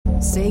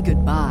Say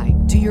goodbye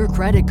to your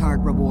credit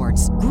card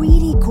rewards.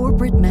 Greedy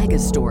corporate mega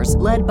stores,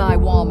 led by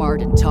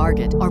Walmart and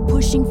Target, are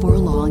pushing for a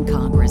law in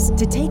Congress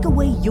to take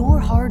away your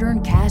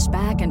hard-earned cash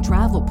back and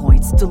travel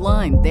points to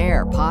line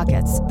their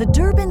pockets. The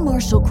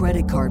Durbin-Marshall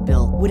credit card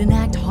bill would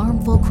enact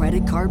harmful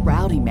credit card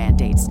routing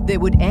mandates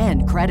that would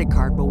end credit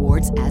card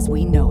rewards as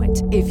we know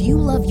it. If you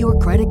love your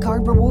credit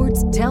card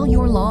rewards, tell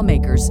your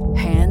lawmakers,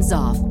 hands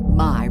off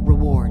my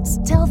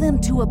rewards. Tell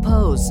them to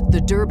oppose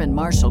the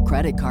Durbin-Marshall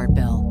credit card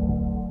bill.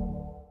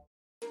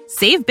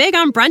 Save big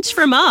on brunch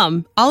for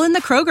mom, all in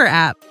the Kroger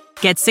app.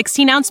 Get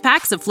 16-ounce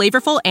packs of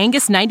flavorful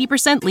Angus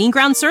 90% lean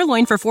ground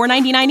sirloin for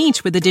 $4.99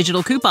 each with a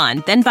digital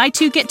coupon. Then buy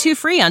 2, get 2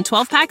 free on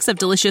 12 packs of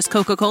delicious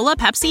Coca-Cola,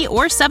 Pepsi,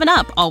 or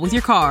 7-Up, all with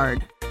your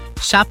card.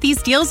 Shop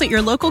these deals at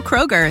your local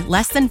Kroger,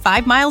 less than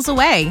 5 miles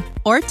away.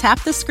 Or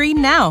tap the screen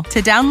now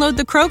to download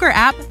the Kroger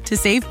app to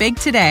save big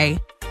today.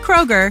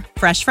 Kroger,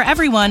 fresh for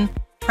everyone.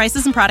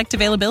 Prices and product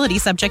availability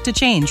subject to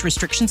change.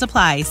 Restrictions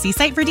apply. See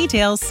site for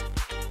details.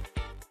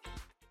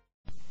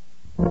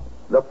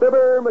 The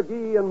Fibber,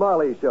 McGee, and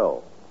Molly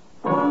Show.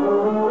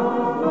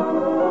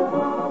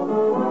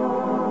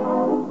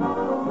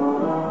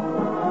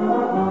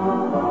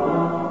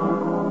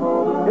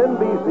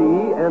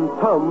 NBC and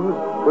Tums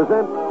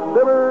present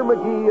Fibber,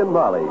 McGee, and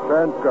Molly,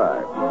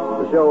 transcribed.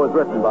 The show is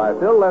written by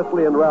Phil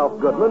Leslie and Ralph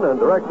Goodman and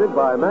directed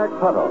by Max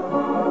Hutto.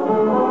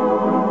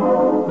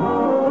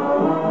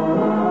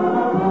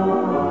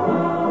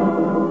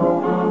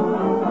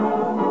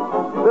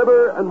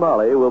 Fibber and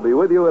Molly will be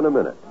with you in a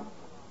minute.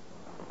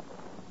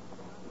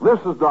 This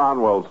is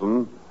Don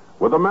Wilson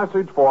with a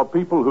message for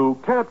people who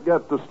can't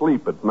get to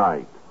sleep at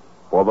night,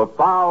 for the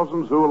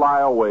thousands who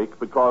lie awake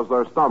because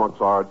their stomachs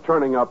are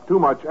churning up too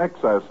much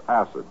excess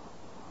acid.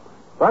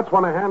 That's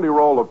when a handy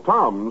roll of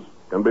Tums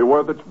can be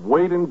worth its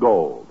weight in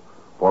gold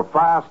for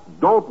fast,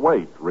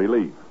 don't-wait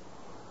relief.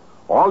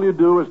 All you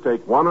do is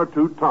take 1 or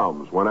 2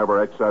 Tums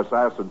whenever excess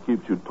acid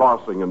keeps you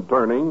tossing and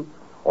turning,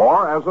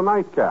 or as a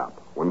nightcap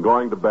when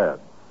going to bed.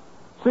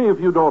 See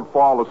if you don't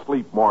fall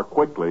asleep more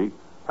quickly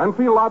and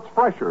feel lots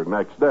fresher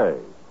next day.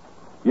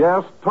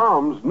 Yes,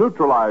 Tums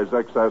neutralize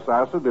excess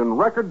acid in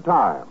record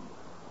time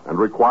and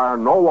require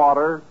no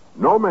water,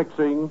 no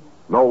mixing,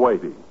 no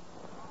waiting.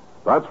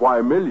 That's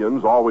why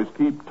millions always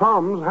keep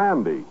Tums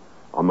handy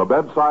on the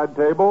bedside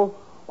table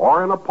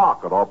or in a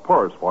pocket or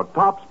purse for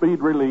top-speed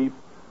relief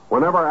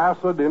whenever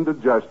acid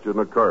indigestion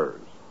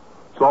occurs.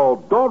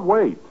 So don't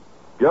wait.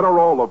 Get a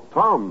roll of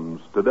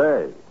Tums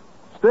today.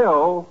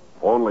 Still,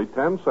 only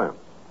 10 cents.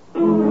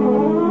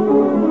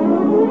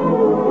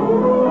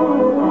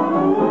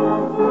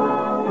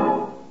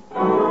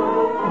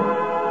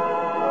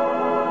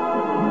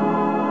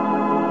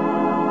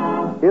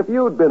 If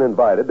you'd been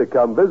invited to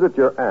come visit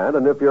your aunt,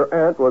 and if your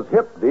aunt was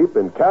hip-deep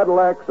in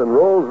Cadillacs and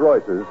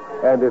Rolls-Royces,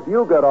 and if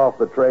you got off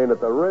the train at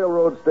the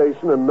railroad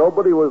station and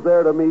nobody was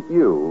there to meet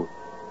you,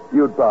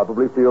 you'd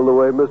probably feel the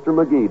way Mr.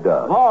 McGee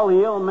does. Of all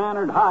the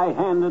ill-mannered,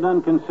 high-handed,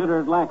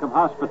 unconsidered lack of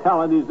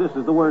hospitalities, this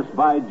is the worst,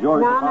 by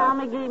George. Now,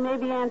 McGee,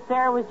 maybe Aunt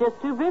Sarah was just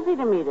too busy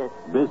to meet us.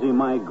 Busy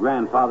my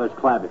grandfather's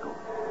clavicle.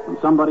 When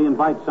somebody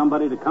invites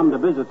somebody to come to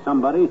visit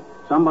somebody,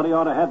 somebody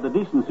ought to have the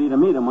decency to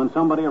meet him when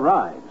somebody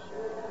arrives.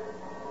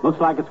 Looks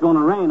like it's going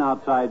to rain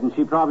outside, and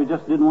she probably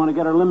just didn't want to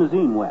get her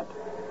limousine wet.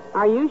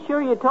 Are you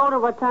sure you told her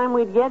what time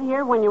we'd get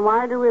here when you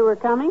wired her we were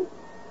coming?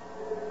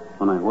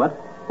 When I what?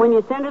 When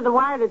you sent her the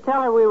wire to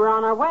tell her we were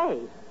on our way.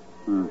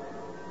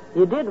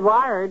 You did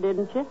wire her,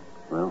 didn't you?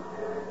 Well,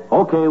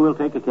 okay, we'll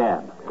take a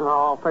cab.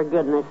 Oh, for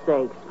goodness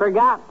sakes.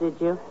 Forgot,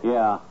 did you?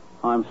 Yeah,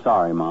 I'm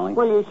sorry, Molly.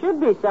 Well, you should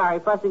be sorry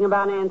fussing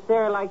about Aunt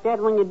Sarah like that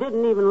when you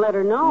didn't even let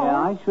her know.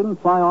 Yeah, I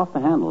shouldn't fly off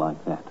the handle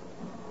like that.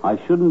 I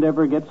shouldn't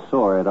ever get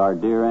sore at our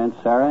dear Aunt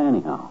Sarah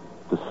anyhow.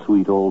 The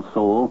sweet old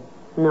soul.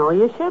 No,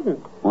 you shouldn't.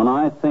 When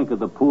I think of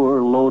the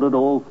poor, loaded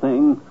old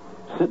thing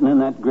sitting in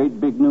that great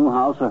big new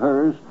house of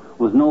hers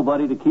with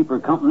nobody to keep her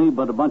company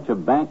but a bunch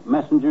of bank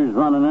messengers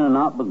running in and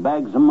out with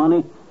bags of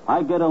money,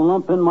 I get a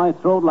lump in my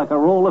throat like a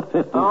roll of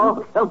 50.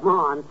 Oh, come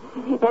on.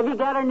 Have you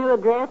got her new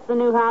address, the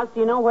new house? Do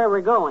you know where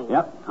we're going?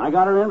 Yep, I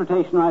got her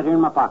invitation right here in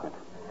my pocket,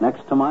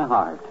 next to my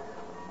heart.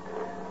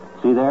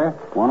 See there?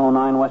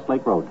 109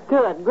 Westlake Road.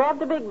 Good. Grab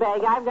the big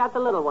bag. I've got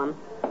the little one.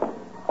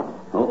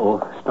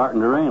 Uh-oh,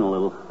 starting to rain a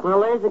little.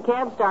 Well, there's the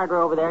cab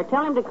starter over there.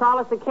 Tell him to call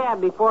us a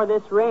cab before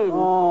this rain.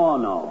 Oh,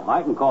 no.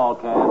 I can call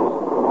cabs.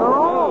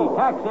 Oh. Hey,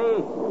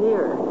 taxi.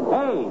 Here.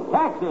 Hey,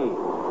 taxi.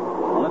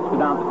 Well, let's go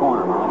down to the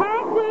corner, Molly.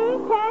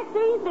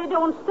 Taxi. They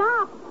don't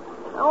stop.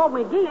 Oh,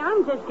 McGee,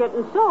 I'm just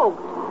getting soaked.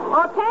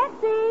 Oh,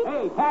 taxi.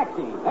 Hey,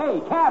 taxi. Hey,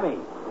 cabby.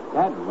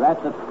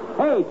 That's a...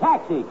 Hey,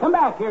 taxi. Come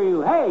back here,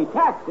 you. Hey,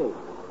 taxi.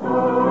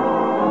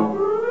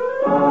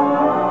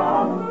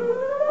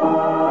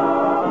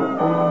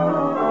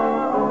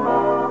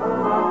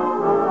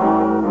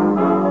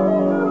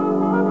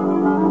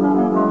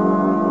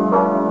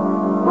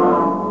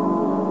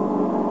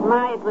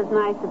 It was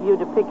nice of you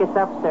to pick us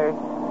up, sir.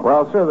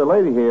 Well, sir, the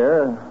lady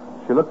here,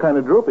 she looked kind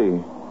of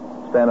droopy.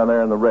 Standing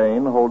there in the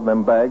rain, holding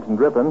them bags and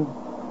dripping.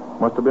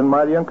 Must have been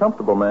mighty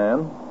uncomfortable,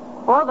 man.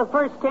 Well, the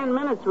first 10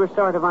 minutes were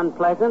sort of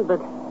unpleasant,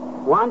 but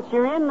Once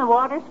you're in, the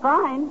water's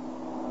fine.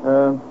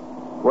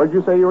 Where'd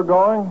you say you were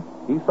going?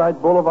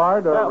 Eastside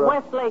Boulevard? Or,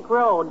 Westlake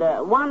Road,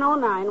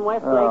 109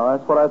 Westlake. Oh,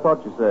 that's what I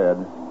thought you said.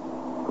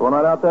 Going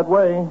right out that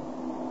way.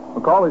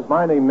 McCauley's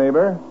my name,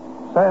 neighbor.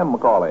 Sam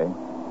McCauley.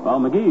 Well,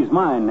 McGee's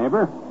mine,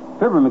 neighbor.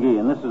 Fibber McGee,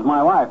 and this is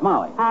my wife,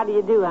 Molly. How do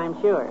you do, I'm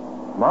sure.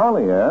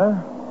 Molly, eh?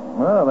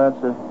 Well,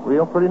 that's a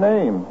real pretty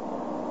name.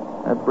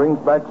 That brings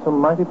back some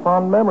mighty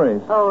fond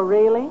memories. Oh,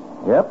 really?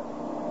 Yep.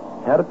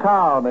 Had a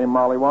cow named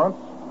Molly once.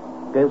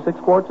 Gave 6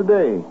 quarts a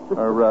day.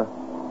 Or,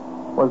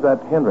 was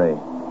that Henry?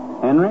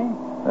 Henry?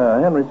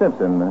 Henry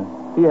Simpson.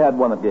 He had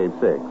one that gave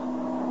 6.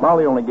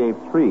 Molly only gave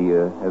 3,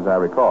 as I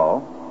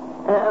recall.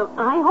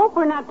 I hope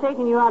we're not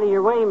taking you out of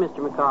your way, Mr.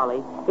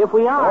 McCauley. If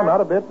we are... Oh,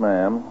 not a bit,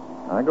 ma'am.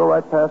 I go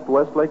right past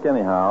Westlake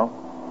anyhow.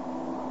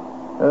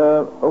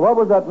 What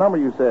was that number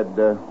you said?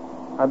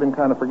 I've been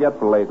kind of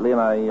forgetful lately, and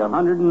I...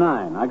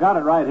 109. I got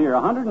it right here.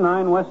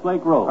 109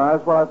 Westlake Road.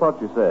 That's what I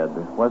thought you said.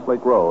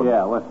 Westlake Road.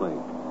 Yeah, Westlake.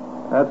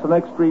 That's the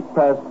next street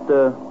past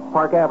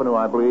Park Avenue,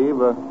 I believe.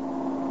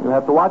 You'll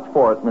have to watch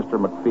for it, Mr.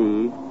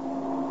 McPhee.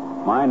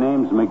 My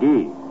name's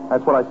McGee.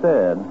 That's what I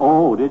said.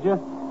 Oh, did you?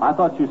 I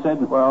thought you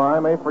said... Well, I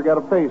may forget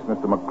a face,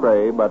 Mr.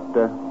 McCrae, but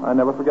I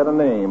never forget a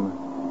name.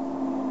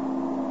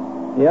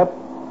 Yep.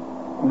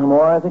 The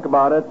more I think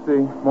about it, the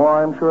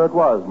more I'm sure it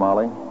was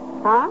Molly.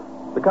 Huh?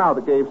 The cow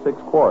that gave 6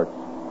 quarts.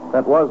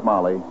 That was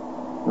Molly,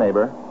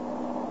 neighbor.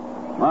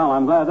 Well,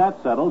 I'm glad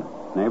that's settled,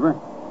 neighbor.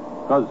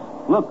 Because,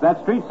 look,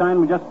 that street sign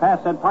we just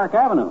passed said Park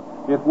Avenue.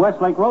 If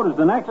Westlake Road is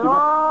the next...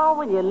 Oh,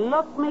 will you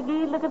look,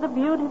 McGee? Look at the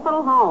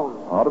beautiful home.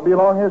 Ought to be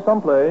along here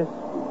someplace.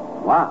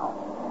 Wow.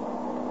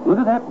 Look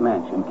at that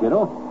mansion,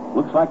 kiddo.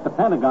 Looks like the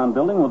Pentagon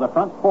building with a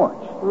front porch.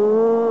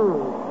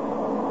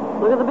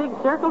 Look at the big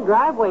circle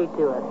driveway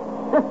to it.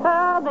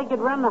 They could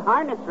run the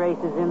harness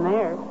races in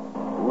there.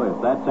 Boy,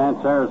 if that's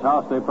Aunt Sarah's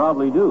house, they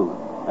probably do.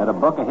 At a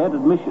buck a head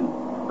admission.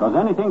 Because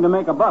anything to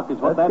make a buck is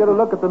what Let's get a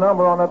look at the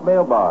number on that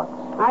mailbox.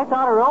 I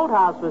thought her old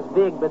house was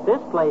big, but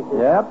this place is...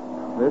 Yep.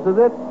 This is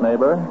it,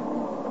 neighbor.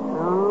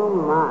 Oh,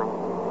 my.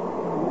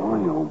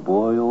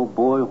 Boy, oh,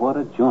 boy, what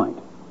a joint.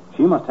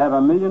 She must have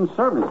 1 million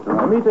servants to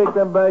run. Let me take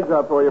them bags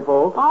out for you,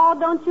 folks. Oh,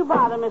 don't you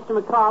bother,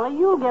 Mr. McCauley.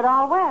 You'll get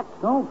all wet.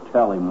 Don't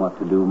tell him what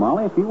to do,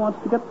 Molly. If he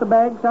wants to get the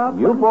bags out...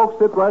 You folks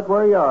sit right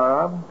where you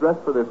are. I'm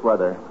dressed for this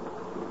weather.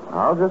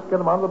 I'll just get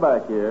them out of the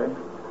back here.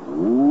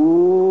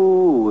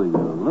 Ooh, will you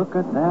look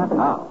at that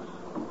house.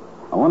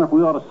 I wonder if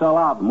we ought to sell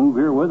out and move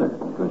here with her,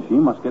 because she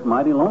must get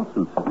mighty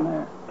lonesome sitting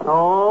there.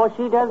 Oh,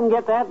 she doesn't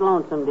get that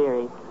lonesome,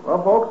 dearie.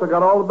 Well, folks, I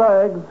got all the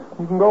bags.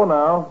 You can go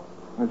now.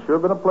 It's sure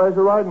been a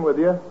pleasure riding with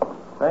you.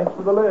 Thanks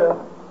for the lift.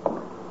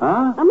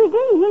 Huh?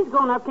 McGee, he's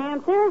going up to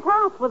Aunt Sarah's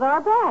house with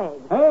our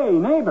bags. Hey,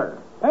 neighbor.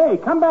 Hey,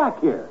 come back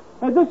here.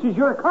 Hey, this is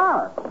your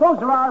car. Those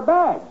are our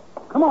bags.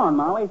 Come on,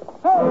 Molly.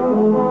 Hey!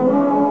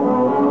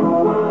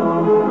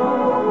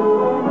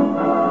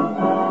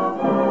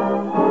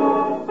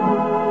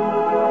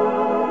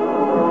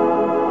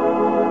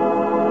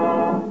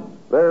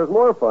 There's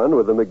more fun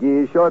with the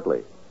McGees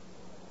shortly.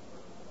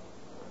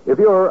 If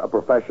you're a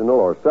professional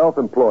or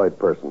self-employed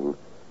person,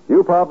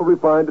 you probably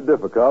find it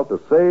difficult to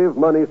save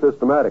money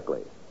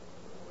systematically.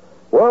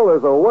 Well,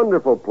 there's a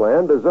wonderful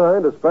plan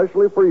designed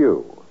especially for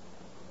you.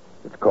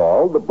 It's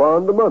called the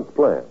Bond-a-Month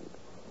Plan,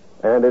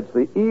 and it's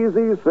the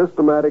easy,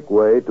 systematic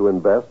way to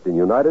invest in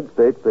United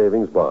States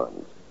savings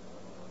bonds.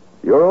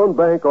 Your own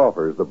bank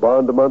offers the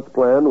Bond-a-Month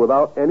Plan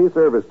without any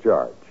service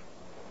charge.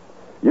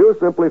 You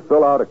simply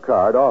fill out a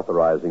card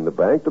authorizing the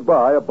bank to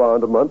buy a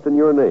bond a month in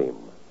your name.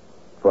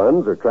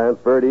 Funds are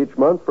transferred each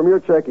month from your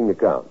checking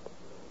account.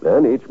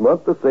 Then each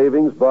month the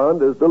savings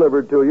bond is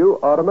delivered to you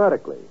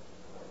automatically.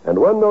 And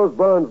when those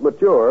bonds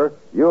mature,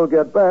 you'll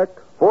get back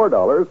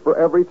 $4 for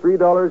every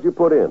 $3 you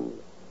put in,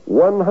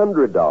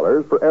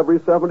 $100 for every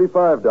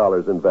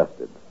 $75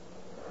 invested.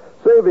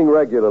 Saving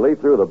regularly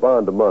through the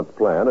Bond-a-Month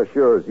Plan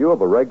assures you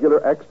of a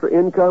regular extra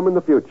income in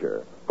the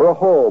future, for a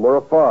home or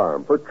a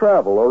farm, for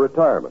travel or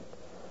retirement.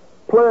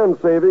 Planned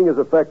saving is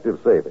effective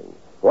saving.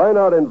 Why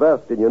not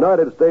invest in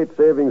United States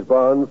savings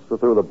bonds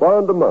through the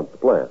Bond-a-Month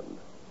Plan?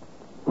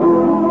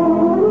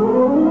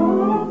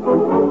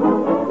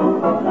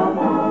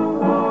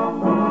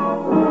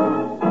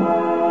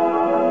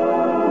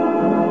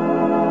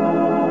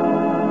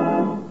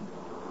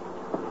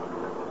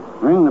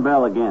 Ring the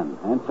bell again.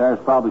 Aunt Sarah's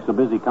probably so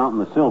busy counting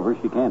the silver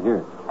she can't hear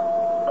it.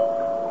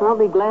 I'll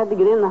be glad to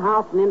get in the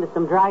house and into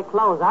some dry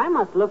clothes. I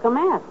must look a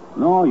mess.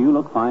 No, you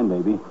look fine,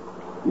 baby.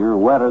 You're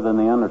wetter than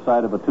the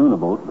underside of a tuna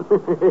boat, but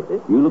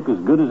you look as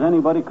good as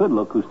anybody could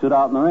look who stood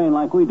out in the rain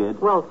like we did.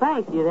 Well,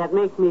 thank you. That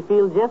makes me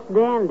feel just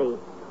dandy.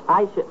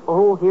 I should...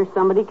 Oh, here's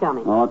somebody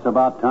coming. Oh, it's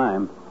about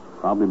time.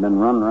 Probably been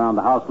running around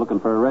the house looking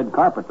for a red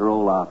carpet to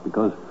roll out,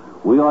 because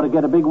we ought to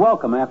get a big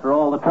welcome after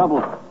all the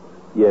trouble.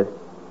 Yes.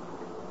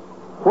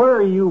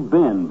 Where you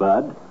been,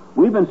 Bud?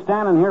 We've been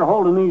standing here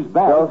holding these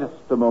bags.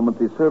 Just a moment.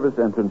 The service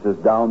entrance is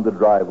down the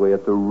driveway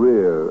at the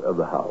rear of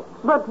the house.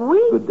 But we...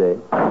 Good day.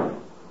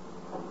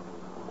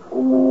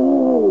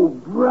 Oh,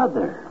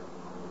 brother.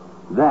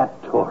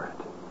 That tore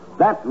it.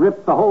 That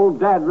ripped the whole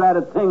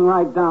dad-ratted thing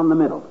right down the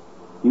middle.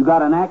 You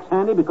got an axe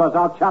handy? Because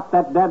I'll chop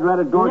that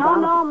dad-ratted door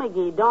down. No,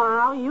 McGee.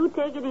 Don't. You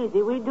take it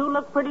easy. We do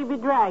look pretty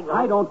bedraggled.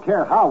 I don't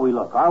care how we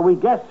look. Are we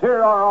guests here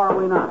or are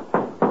we not?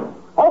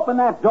 Open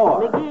that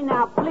door. McGee,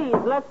 now, please,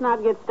 let's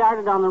not get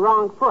started on the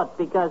wrong foot,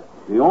 because...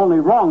 The only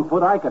wrong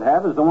foot I could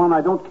have is the one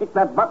I don't kick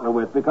that butler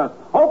with, because...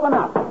 Open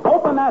up!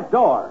 Open that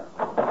door!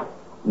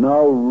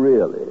 Now,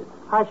 really.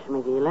 Hush,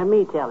 McGee. Let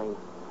me tell him.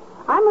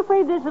 I'm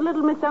afraid there's a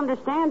little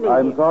misunderstanding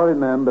I'm here. sorry,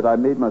 ma'am, but I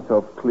made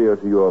myself clear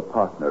to your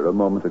partner a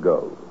moment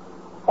ago.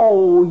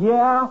 Oh,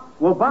 yeah?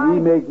 Well, We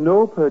make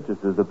no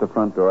purchases at the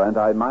front door, and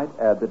I might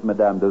add that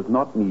Madame does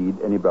not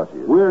need any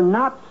brushes. We're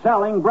not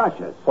selling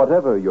brushes.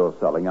 Whatever you're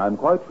selling, I'm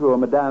quite sure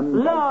Madame...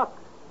 Look,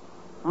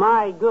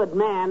 my good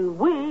man,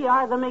 we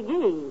are the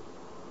McGees.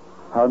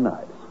 How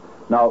nice.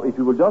 Now, if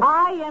you will just...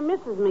 I am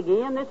Mrs.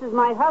 McGee, and this is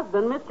my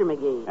husband, Mr.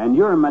 McGee. And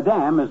your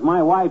madame is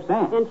my wife's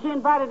aunt. And she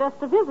invited us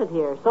to visit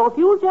here. So if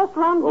you'll just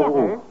run get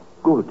her...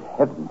 Good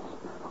heavens.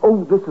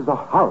 Oh, this is a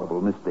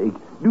horrible mistake.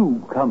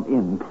 Do come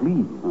in,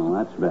 please. Oh,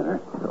 that's better.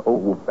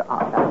 Oh,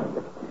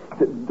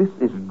 this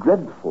is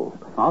dreadful.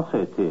 I'll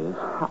say it is.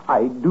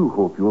 I do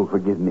hope you'll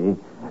forgive me.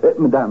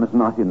 Madame is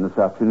not in this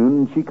afternoon,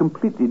 and she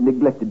completely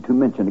neglected to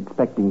mention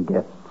expecting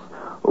guests.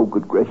 Oh,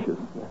 good gracious.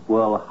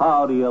 Well,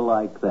 how do you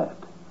like that?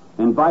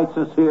 Invites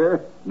us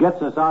here,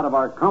 gets us out of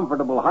our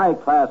comfortable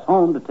high-class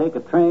home to take a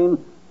train,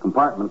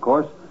 compartment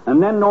course,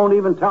 and then don't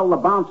even tell the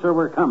bouncer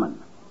we're coming.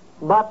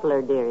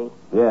 Butler, dearie.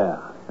 Yeah.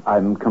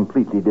 I'm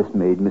completely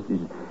dismayed,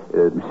 Mrs.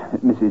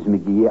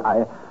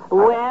 McGee.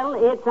 Well,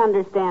 it's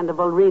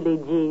understandable, really,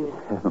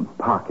 Jeeves.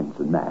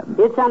 Parkinson, ma'am.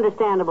 It's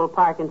understandable,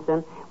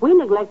 Parkinson. We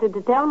neglected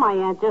to tell my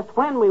aunt just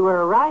when we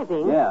were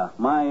arriving. Yeah,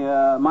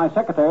 my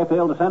secretary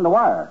failed to send a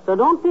wire. So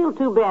don't feel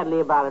too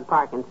badly about it,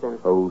 Parkinson.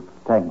 Oh,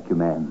 thank you,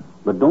 ma'am.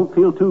 But don't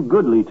feel too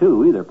goodly,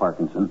 too, either,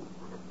 Parkinson.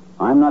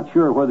 I'm not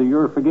sure whether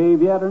you're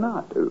forgave yet or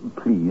not.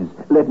 Please,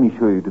 let me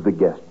show you to the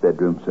guest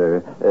bedroom,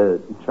 sir.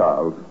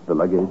 Charles, the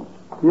luggage.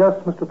 Yes,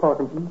 Mr.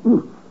 Parkinson.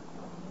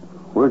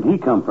 Where'd he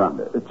come from?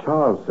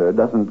 Charles, sir,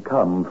 doesn't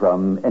come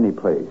from any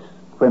place.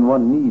 When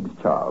one needs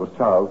Charles,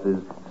 Charles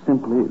is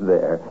simply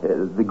there.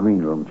 The green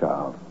room,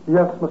 Charles.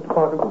 Yes, Mr.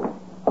 Parkinson.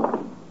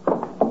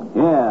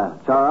 Yeah,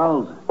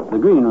 Charles, the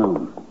green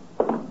room.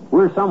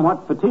 We're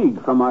somewhat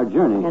fatigued from our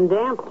journey. And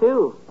damp,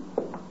 too.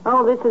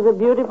 Oh, this is a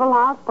beautiful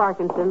house,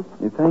 Parkinson.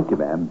 Thank you,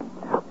 ma'am.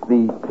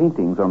 The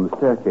paintings on the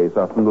staircase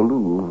are from the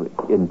Louvre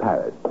in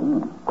Paris.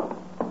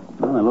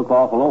 Well, they look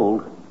awful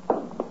old.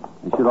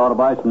 They should ought to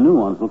buy some new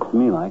ones, looks to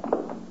me like.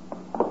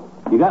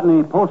 You got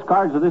any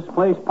postcards of this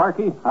place,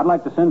 Parky? I'd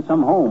like to send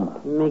some home.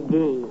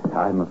 McGee.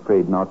 I'm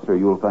afraid not, sir.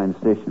 You'll find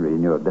stationery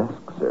in your desk,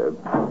 sir.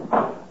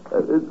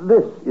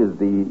 This is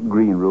the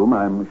green room.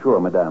 I'm sure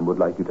Madame would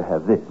like you to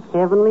have this.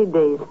 Heavenly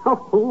days.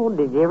 Oh,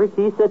 did you ever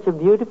see such a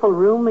beautiful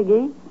room,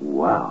 McGee?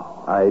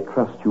 Wow. I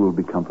trust you will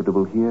be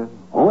comfortable here.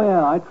 Oh,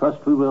 yeah, I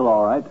trust we will,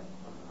 all right.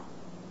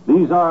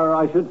 These are,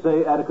 I should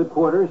say, adequate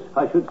quarters.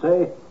 I should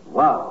say,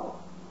 wow.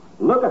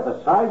 Look at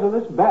the size of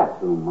this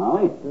bathroom,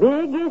 Molly.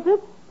 Big, is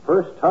it?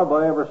 First tub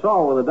I ever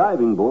saw with a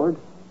diving board.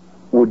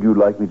 Would you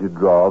like me to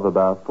draw the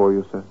bath for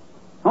you, sir?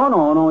 Oh,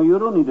 no, you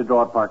don't need to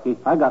draw it, Parky.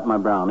 I got my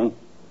brownie.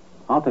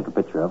 I'll take a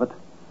picture of it.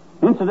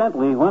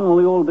 Incidentally, when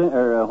will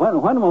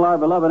when will our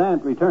beloved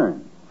aunt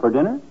return? For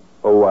dinner?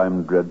 Oh,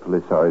 I'm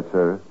dreadfully sorry,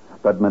 sir.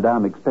 But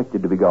Madame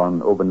expected to be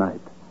gone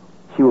overnight.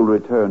 She will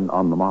return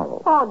on the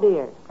morrow. Oh,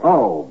 dear.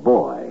 Oh,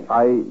 boy.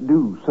 I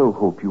do so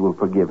hope you will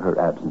forgive her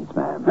absence,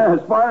 ma'am. As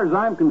far as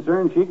I'm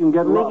concerned, she can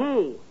get lost.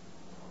 McGee.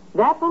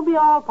 That will be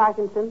all,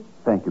 Parkinson.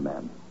 Thank you,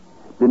 ma'am.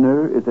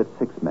 Dinner is at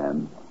 6,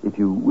 ma'am. If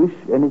you wish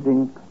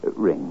anything,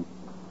 ring.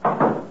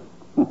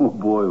 Oh,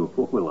 boy,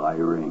 will I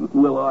ring.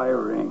 Will I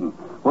ring.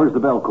 Where's the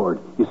bell cord?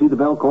 You see the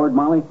bell cord,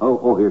 Molly?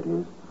 Oh, here it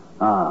is.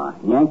 Ah,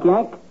 yank.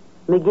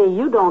 McGee,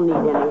 you don't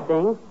need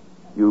anything.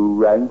 You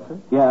rang, sir?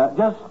 Yeah,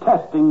 just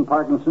testing,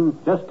 Parkinson.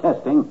 Just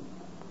testing.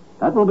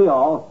 That will be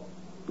all.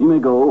 You may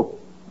go.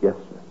 Yes,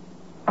 sir.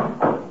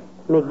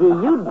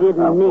 McGee, you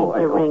didn't need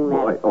to ring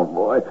that. Oh,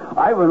 boy.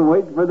 I've been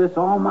waiting for this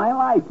all my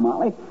life,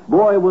 Molly.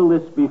 Boy, will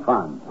this be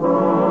fun.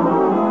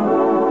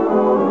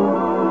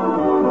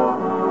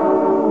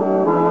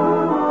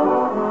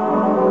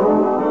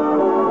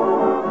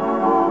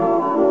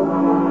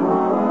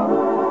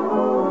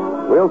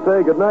 We'll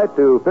say goodnight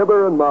to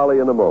Fibber and Molly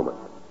in a moment.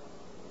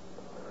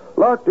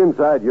 Locked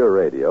inside your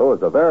radio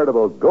is a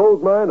veritable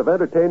goldmine of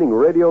entertaining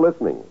radio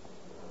listening.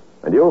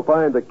 And you'll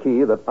find the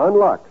key that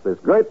unlocks this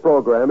great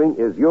programming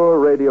is your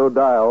radio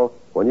dial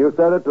when you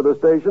set it to the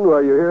station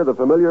where you hear the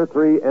familiar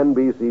 3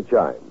 NBC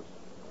chimes.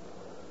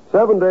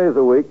 7 days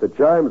a week, the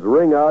chimes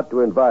ring out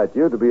to invite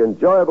you to be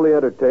enjoyably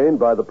entertained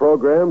by the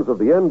programs of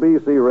the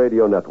NBC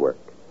Radio Network.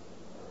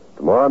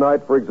 Tomorrow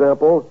night, for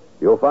example,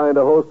 you'll find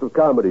a host of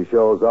comedy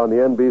shows on the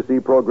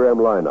NBC program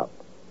lineup.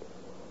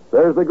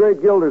 There's the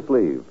Great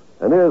Gildersleeve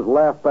and his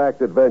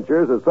laugh-packed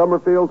adventures as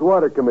Summerfield's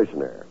water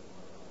commissioner.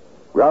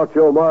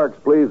 Groucho Marx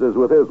pleases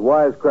with his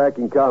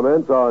wisecracking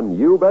comments on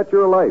You Bet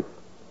Your Life.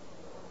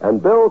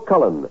 And Bill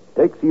Cullen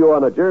takes you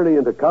on a journey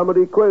into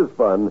comedy quiz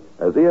fun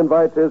as he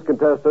invites his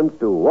contestants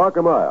to walk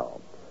a mile.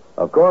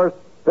 Of course,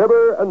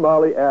 Fibber and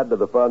Molly add to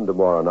the fun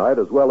tomorrow night,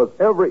 as well as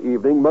every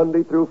evening,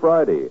 Monday through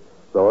Friday.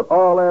 So it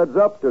all adds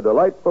up to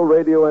delightful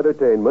radio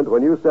entertainment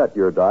when you set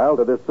your dial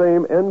to this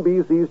same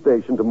NBC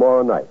station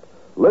tomorrow night.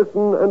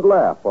 Listen and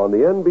laugh on the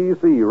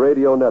NBC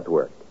Radio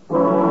Network.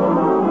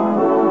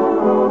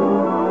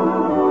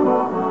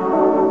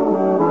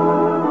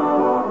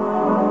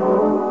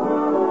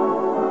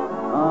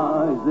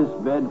 Is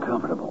this bed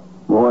comfortable?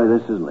 Boy,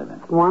 this is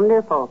living.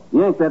 Wonderful.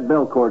 Yank that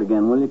bell cord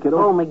again, will you, kiddo?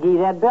 Oh, McGee,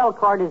 that bell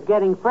cord is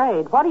getting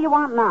frayed. What do you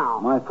want now?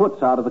 My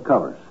foot's out of the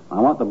covers. I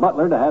want the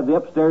butler to have the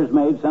upstairs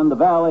maid send the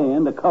valet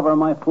in to cover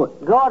my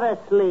foot. Go to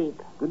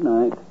sleep. Good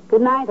night.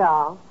 Good night,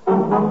 all.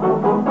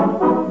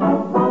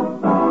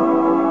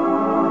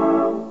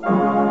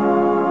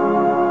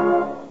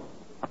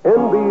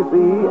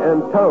 NBC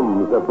and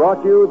Tums have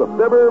brought you the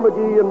Fibber,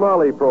 McGee, and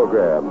Molly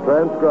program,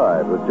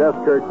 transcribed with Jess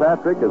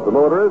Kirkpatrick as the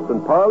motorist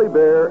and Parley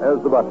Bear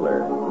as the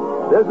butler.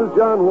 This is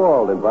John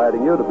Wald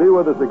inviting you to be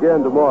with us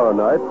again tomorrow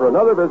night for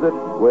another visit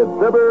with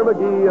Fibber,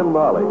 McGee, and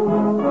Molly.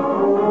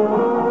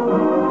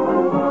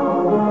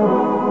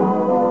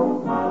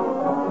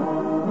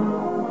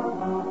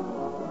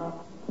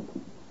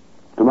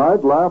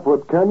 Tonight, laugh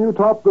with Can You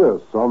Top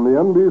This on the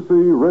NBC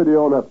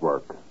Radio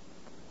Network.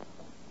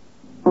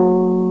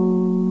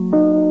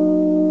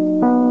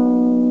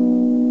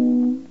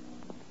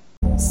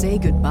 Say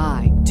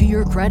goodbye to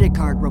your credit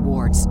card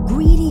rewards.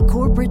 Greedy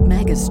corporate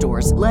mega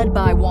stores, led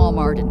by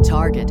Walmart and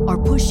Target, are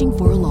pushing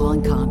for a law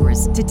in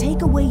Congress to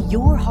take away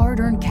your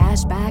hard-earned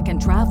cash back and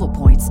travel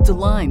points to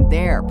line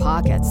their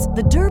pockets.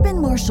 The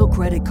Durbin-Marshall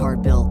credit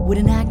card bill would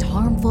enact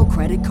harmful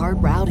credit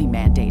card routing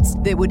mandates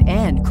that would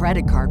end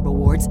credit card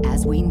rewards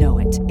as we know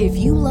it. If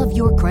you love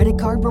your credit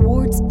card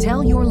rewards,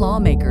 tell your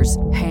lawmakers,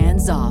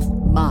 hands off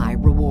my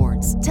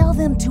rewards. Tell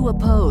them to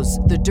oppose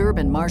the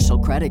Durbin-Marshall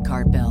credit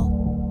card bill.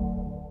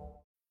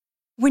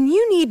 When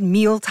you need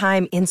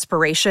mealtime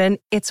inspiration,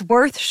 it's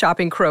worth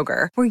shopping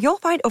Kroger, where you'll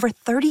find over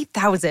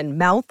 30,000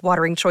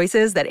 mouth-watering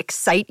choices that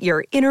excite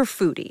your inner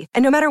foodie.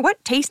 And no matter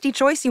what tasty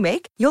choice you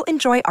make, you'll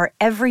enjoy our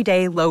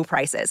everyday low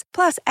prices,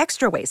 plus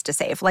extra ways to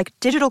save, like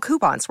digital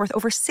coupons worth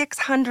over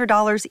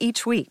 $600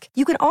 each week.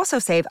 You can also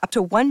save up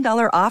to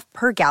 $1 off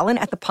per gallon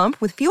at the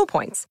pump with fuel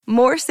points.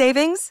 More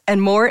savings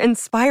and more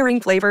inspiring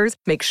flavors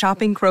make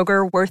shopping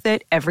Kroger worth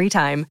it every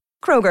time.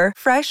 Kroger,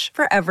 fresh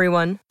for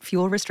everyone.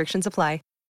 Fuel restrictions apply.